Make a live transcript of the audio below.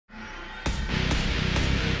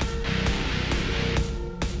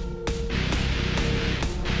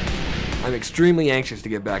I'm extremely anxious to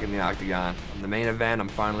get back in the octagon. On the main event, I'm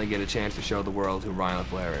finally get a chance to show the world who Ryan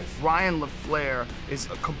LaFlare is. Ryan LaFlare is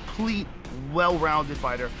a complete, well-rounded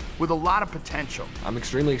fighter with a lot of potential. I'm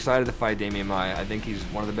extremely excited to fight Demian Maia. I think he's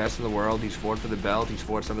one of the best in the world. He's fought for the belt. He's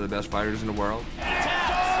fought some of the best fighters in the world. It's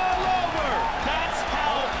all over! That's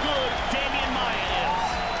how good Demian Maia is.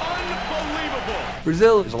 Unbelievable!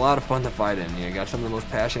 Brazil is a lot of fun to fight in. You got some of the most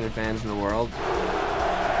passionate fans in the world.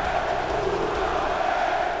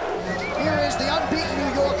 Here is the unbeaten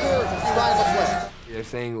New Yorker, Ryan LaFlare. They're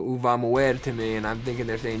saying "Uva Moer" to me, and I'm thinking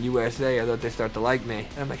they're saying USA. I thought they start to like me.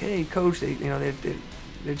 And I'm like, hey, coach,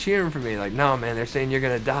 they're cheering for me. Like, no, man, they're saying you're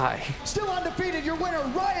gonna die. Still undefeated, your winner,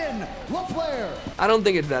 Ryan LaFlare. I don't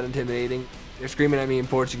think it's that intimidating. They're screaming at me in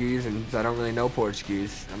Portuguese, and I don't really know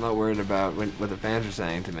Portuguese. I'm not worried about what the fans are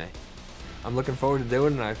saying to me. I'm looking forward to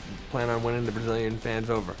doing it, and I plan on winning the Brazilian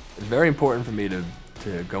fans over. It's very important for me to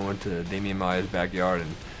go into Demian Maia's backyard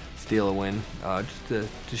and steal a win, just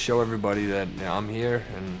to show everybody that I'm here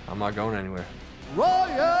and I'm not going anywhere.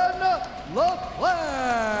 Ryan LaFlare.